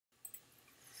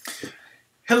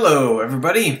Hello,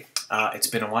 everybody. It's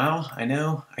been a while, I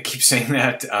know. I keep saying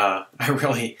that. I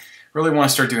really want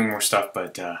to start doing more stuff,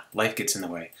 but life gets in the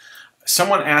way.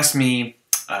 Someone asked me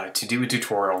to do a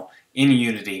tutorial in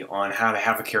Unity on how to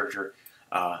have a character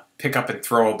pick up and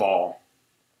throw a ball.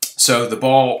 So the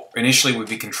ball initially would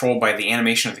be controlled by the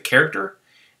animation of the character,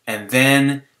 and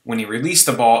then when he released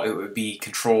the ball, it would be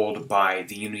controlled by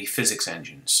the Unity physics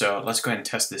engine. So let's go ahead and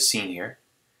test this scene here.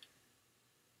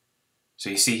 So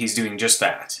you see he's doing just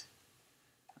that.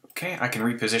 Okay, I can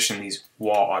reposition these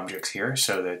wall objects here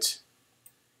so that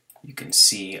you can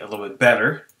see a little bit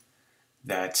better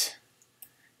that,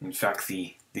 in fact,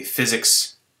 the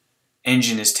physics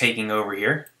engine is taking over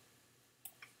here.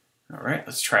 Alright,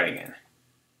 let's try it again.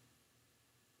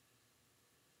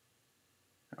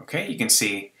 Okay, you can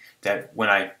see that when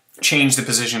I change the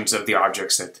positions of the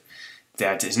objects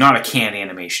that is not a canned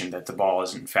animation, that the ball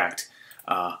is in fact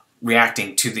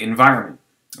reacting to the environment.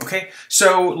 Okay,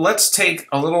 so let's take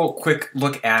a little quick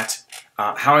look at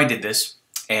how I did this.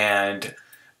 And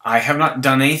I have not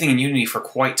done anything in Unity for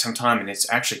quite some time, and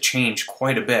it's actually changed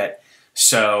quite a bit.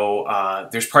 So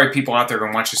there's probably people out there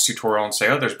going to watch this tutorial and say,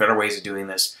 oh, there's better ways of doing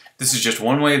this. This is just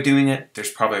one way of doing it. There's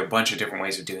probably a bunch of different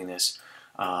ways of doing this.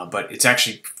 But it's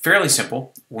actually fairly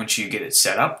simple once you get it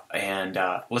set up. And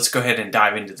let's go ahead and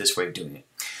dive into this way of doing it.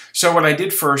 So what I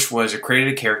did first was I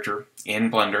created a character in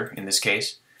Blender, in this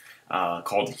case,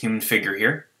 called the human figure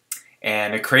here.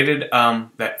 And I created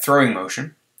that throwing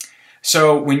motion.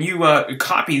 So when you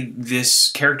copy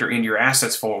this character into your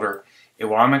assets folder, it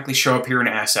will automatically show up here in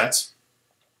assets.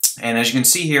 And as you can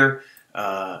see here,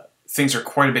 things are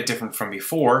quite a bit different from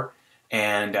before.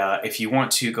 And if you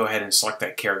want to go ahead and select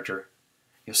that character,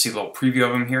 you'll see a little preview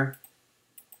of him here.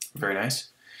 Very nice.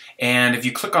 And if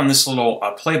you click on this little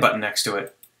play button next to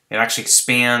it, it actually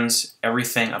expands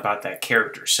everything about that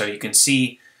character. So you can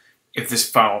see if this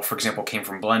file, for example, came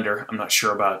from Blender. I'm not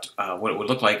sure about what it would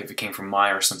look like if it came from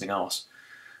Maya or something else.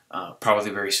 Probably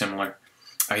very similar.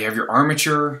 You have your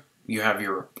armature, you have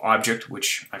your object,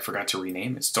 which I forgot to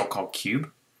rename. It's still called cube.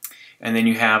 And then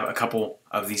you have a couple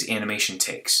of these animation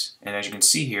takes. And as you can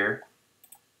see here,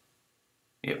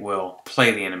 it will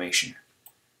play the animation.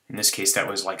 In this case, that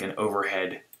was like an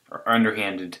overhead or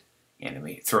underhanded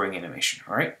throwing animation.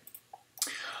 All right.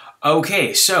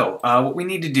 Okay, so what we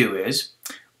need to do is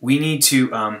we need to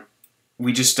go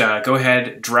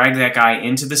ahead, drag that guy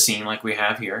into the scene like we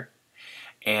have here,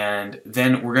 and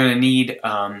then we're going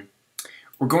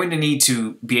to need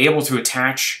to be able to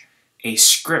attach a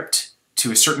script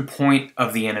to a certain point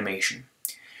of the animation.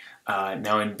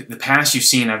 Now, in the past, you've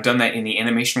seen I've done that in the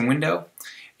animation window,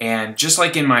 and just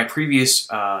like in my previous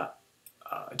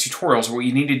tutorials, what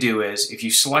you need to do is if you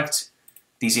select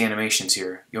these animations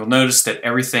here, you'll notice that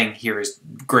everything here is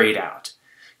grayed out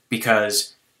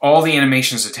because all the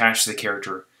animations attached to the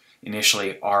character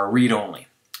initially are read-only.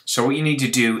 So what you need to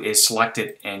do is select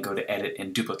it and go to Edit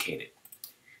and duplicate it.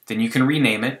 Then you can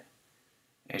rename it.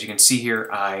 As you can see here,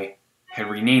 I had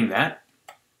renamed that.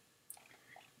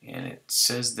 And it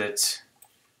says that,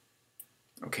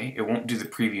 okay, it won't do the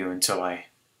preview until I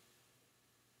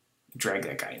drag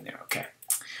that guy in there. Okay.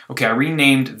 Okay, I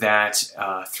renamed that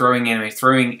throwing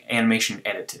animation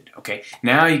edited. Okay,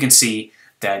 now you can see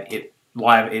that it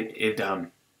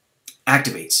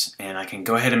activates, and I can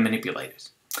go ahead and manipulate it.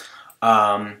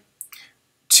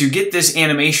 To get this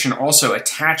animation also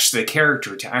attached to the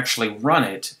character to actually run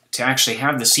it, to actually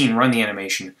have the scene run the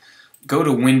animation, go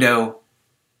to Window,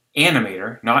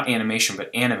 Animator, not Animation,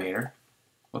 but Animator.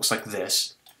 Looks like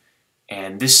this,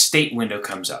 and this state window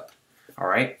comes up. All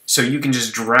right, so you can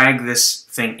just drag this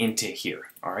thing into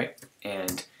here. All right,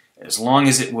 and as long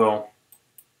as it will,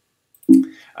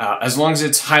 as long as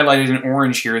it's highlighted in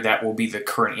orange here, that will be the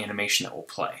current animation that will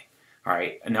play. All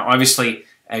right, now obviously,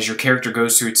 as your character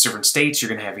goes through its different states, you're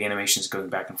going to have animations going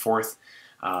back and forth.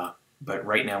 But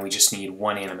right now, we just need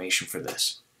one animation for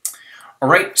this. All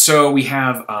right, so we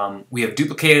have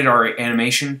duplicated our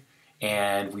animation,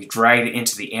 and we dragged it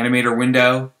into the animator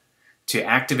window to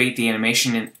activate the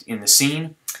animation in the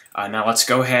scene. Now let's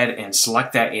go ahead and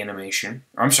select that animation.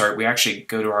 Or, I'm sorry, we actually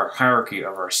go to our hierarchy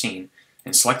of our scene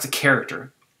and select the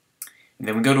character. And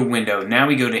then we go to Window. Now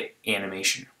we go to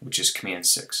Animation, which is Command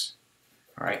 6.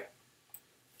 All right.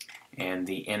 And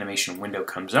the animation window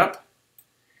comes up.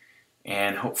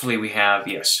 And hopefully we have,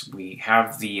 yes, we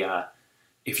have the,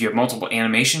 if you have multiple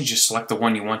animations, just select the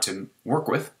one you want to work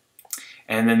with.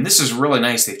 And then this is really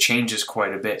nice. They've changed this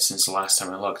quite a bit since the last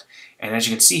time I looked. And as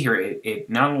you can see here, it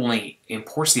not only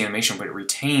imports the animation, but it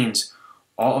retains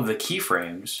all of the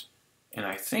keyframes. And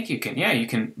I think you can, yeah, you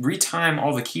can retime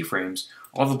all the keyframes,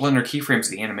 all the Blender keyframes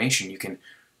of the animation. You can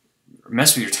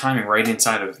mess with your timing right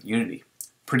inside of Unity.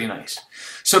 Pretty nice.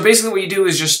 So basically what you do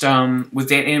is just, with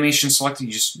that animation selected,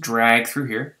 you just drag through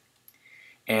here.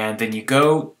 And then you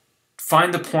go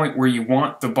find the point where you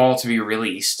want the ball to be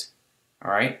released.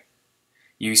 All right.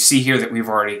 You see here that we've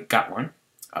already got one,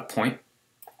 a point.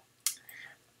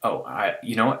 Oh,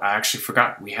 you know what? I actually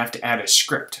forgot. We have to add a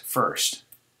script first.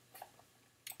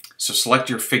 So select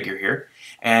your figure here.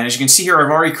 And as you can see here, I've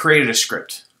already created a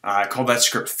script. I call that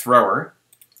script thrower.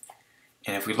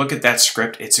 And if we look at that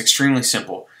script, it's extremely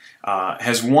simple. It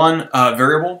has one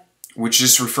variable, which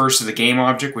just refers to the game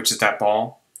object, which is that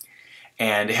ball.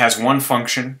 And it has one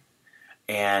function.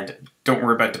 And don't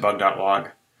worry about debug.log.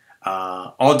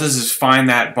 All it does is find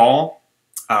that ball,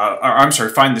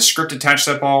 find the script attached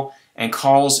to that ball, and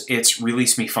calls its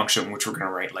release me function, which we're going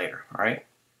to write later. All right.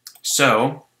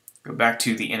 So go back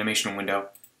to the animation window.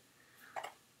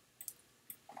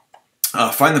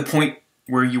 Find the point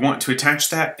where you want to attach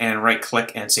that, and right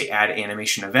click and say add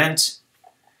animation event,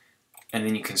 and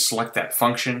then you can select that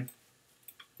function,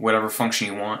 whatever function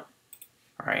you want.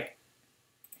 All right,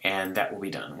 and that will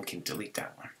be done. We can delete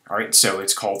that one. All right, so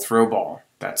it's called throw ball.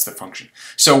 That's the function.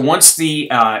 So once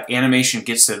the animation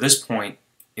gets to this point,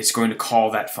 it's going to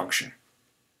call that function.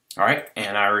 All right,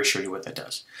 and I already showed you what that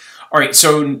does. All right,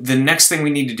 so the next thing we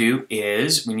need to do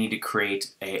is we need to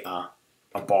create a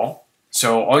ball.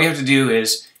 So all you have to do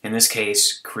is, in this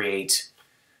case,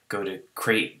 go to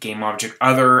create game object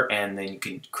other, and then you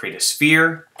can create a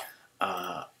sphere.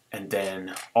 And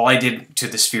then all I did to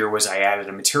the sphere was I added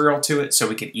a material to it so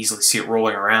we could easily see it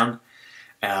rolling around.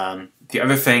 The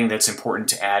other thing that's important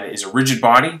to add is a rigid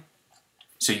body.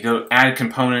 So you go add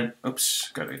component, oops,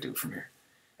 gotta do it from here.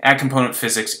 Add component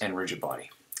physics and rigid body.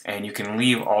 And you can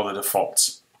leave all the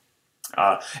defaults.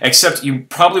 Except you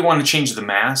probably want to change the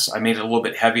mass. I made it a little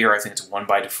bit heavier. I think it's 1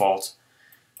 by default.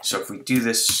 So if we do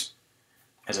this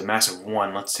as a mass of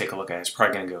 1, let's take a look at it. It's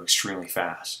probably going to go extremely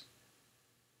fast.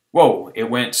 Whoa, it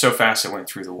went so fast it went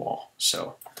through the wall.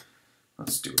 So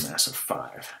let's do a mass of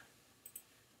 5.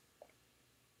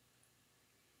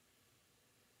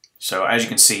 So as you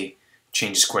can see, it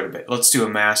changes quite a bit. Let's do a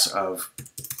mass of,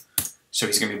 so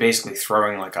he's going to be basically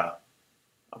throwing like a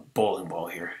bowling ball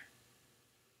here.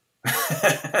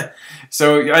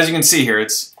 So as you can see here,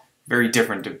 it's very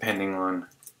different depending on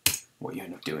what you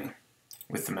end up doing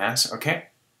with the mass. Okay.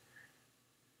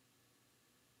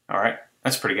 All right,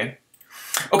 that's pretty good.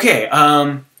 Okay,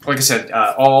 like I said,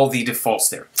 all the defaults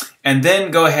there, and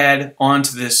then go ahead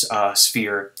onto this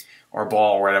sphere or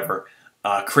ball or whatever.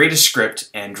 Create a script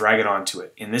and drag it onto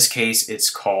it. In this case, it's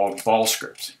called ball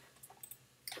script.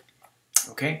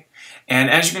 Okay, and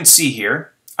as you can see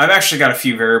here, I've actually got a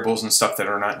few variables and stuff that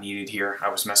are not needed here. I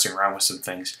was messing around with some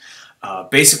things.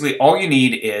 Basically, all you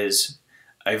need is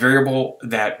a variable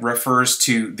that refers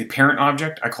to the parent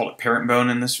object. I call it parent bone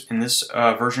in this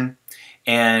version,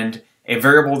 and a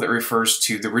variable that refers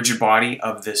to the rigid body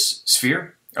of this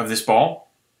sphere, of this ball.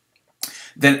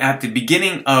 Then at the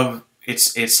beginning of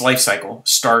its life cycle,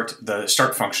 the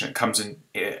start function, it comes in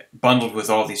bundled with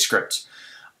all these scripts.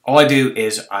 All I do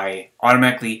is I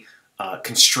automatically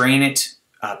constrain it,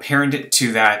 parent it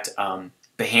to that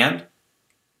the hand.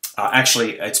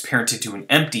 Actually, it's parented to an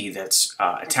empty that's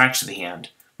attached to the hand,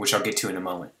 which I'll get to in a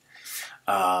moment.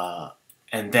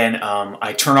 And then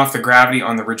I turn off the gravity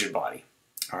on the rigid body.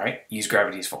 All right, use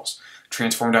gravity as false.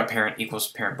 Transform.parent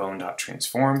equals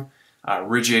parentBone.transform.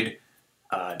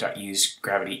 Rigid.use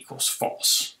gravity equals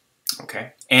false.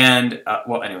 Okay, and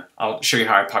well, anyway, I'll show you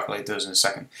how I populate those in a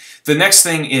second. The next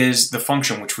thing is the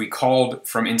function which we called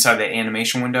from inside the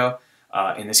animation window.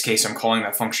 In this case, I'm calling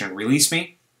that function release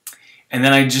me. And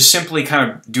then I just simply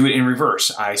kind of do it in reverse.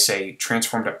 I say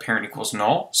transform.parent equals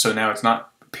null, so now it's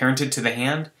not parented to the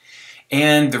hand.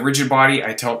 And the rigid body,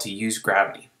 I tell it to use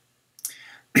gravity.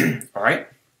 All right.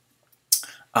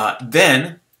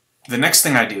 Then the next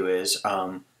thing I do is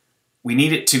we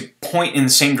need it to point in the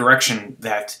same direction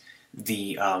that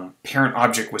the parent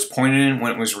object was pointed in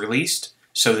when it was released,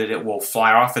 so that it will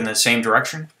fly off in the same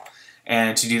direction.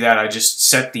 And to do that, I just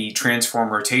set the transform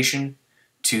rotation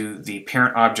to the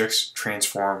parent object's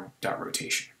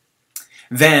transform.rotation.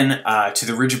 Then to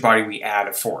the rigid body, we add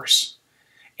a force.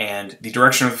 And the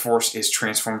direction of the force is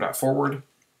transform.forward.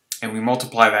 And we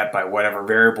multiply that by whatever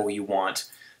variable you want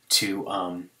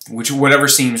to, whatever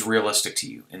seems realistic to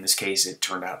you. In this case, it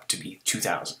turned out to be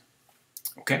 2000.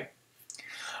 Okay?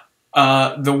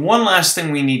 The one last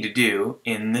thing we need to do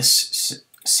in this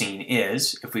scene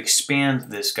is, if we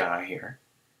expand this guy here,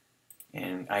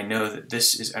 and I know that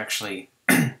this is actually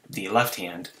the left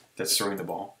hand that's throwing the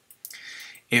ball.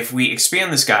 If we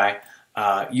expand this guy,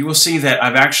 you will see that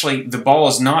the ball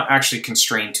is not actually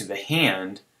constrained to the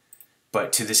hand,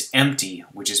 but to this empty,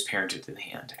 which is parented to the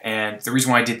hand. And the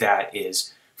reason why I did that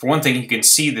is, for one thing, you can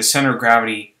see the center of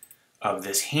gravity of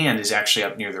this hand is actually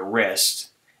up near the wrist,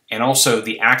 and also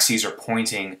the axes are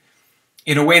pointing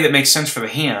in a way that makes sense for the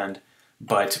hand,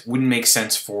 but wouldn't make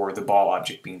sense for the ball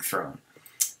object being thrown.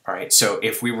 All right, so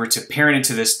if we were to parent it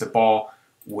to this, the ball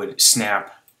would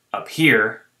snap up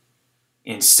here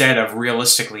instead of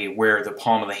realistically where the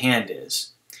palm of the hand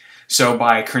is. So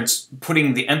by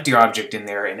putting the empty object in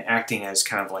there and acting as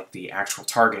kind of like the actual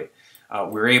target,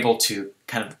 we're able to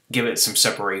kind of give it some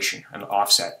separation, an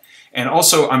offset. And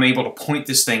also I'm able to point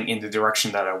this thing in the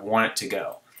direction that I want it to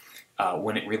go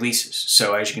when it releases.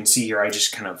 So as you can see here, I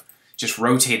just kind of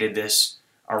rotated this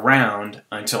around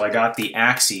until I got the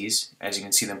axes, as you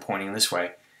can see them pointing this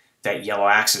way. That yellow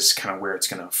axis is kind of where it's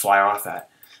going to fly off at,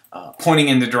 pointing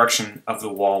in the direction of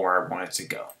the wall where I want it to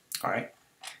go. All right,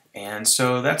 and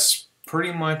so that's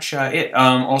pretty much it.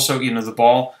 Also, the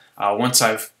ball, once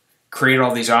I've created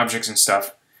all these objects and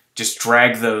stuff, just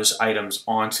drag those items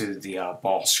onto the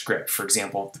ball script. For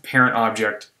example, the parent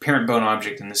bone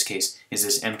object in this case is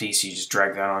this empty, so you just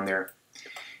drag that on there.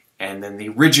 And then the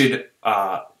rigid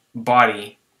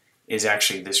body is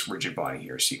actually this rigid body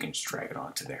here, so you can just drag it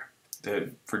onto there.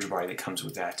 The rigid body that comes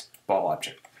with that ball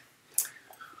object.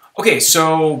 Okay,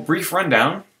 so brief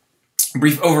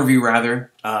overview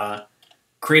rather.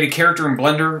 Create a character in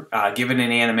Blender, give it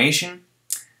an animation.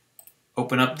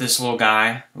 Open up this little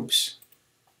guy, oops,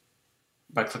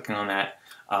 by clicking on that.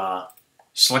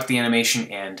 Select the animation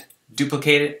and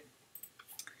duplicate it.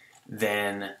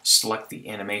 Then select the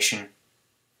animation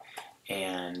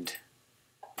and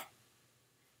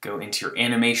go into your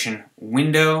animation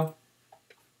window.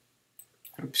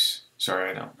 Oops, sorry,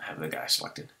 I don't have the guy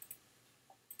selected.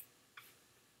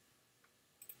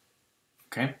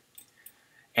 Okay.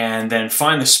 And then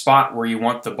find the spot where you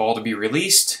want the ball to be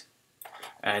released,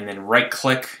 and then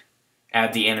right-click,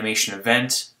 add the animation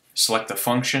event, select the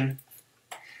function,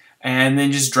 and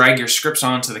then just drag your scripts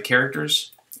onto the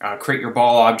characters. Create your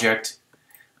ball object,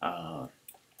 add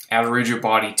a rigid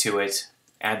body to it,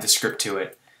 add the script to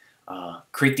it,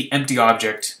 create the empty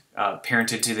object,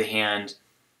 parented to the hand,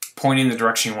 pointing the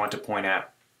direction you want to point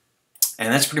at,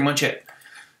 and that's pretty much it.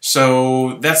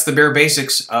 So that's the bare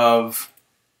basics of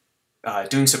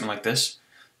doing something like this.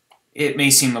 It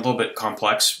may seem a little bit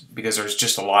complex because there's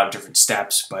just a lot of different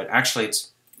steps, but actually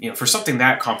it's, for something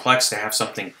that complex to have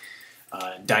something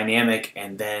dynamic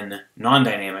and then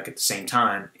non-dynamic at the same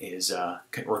time is,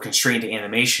 or constrained to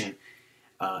animation,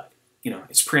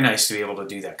 it's pretty nice to be able to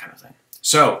do that kind of thing.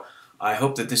 So I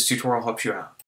hope that this tutorial helps you out.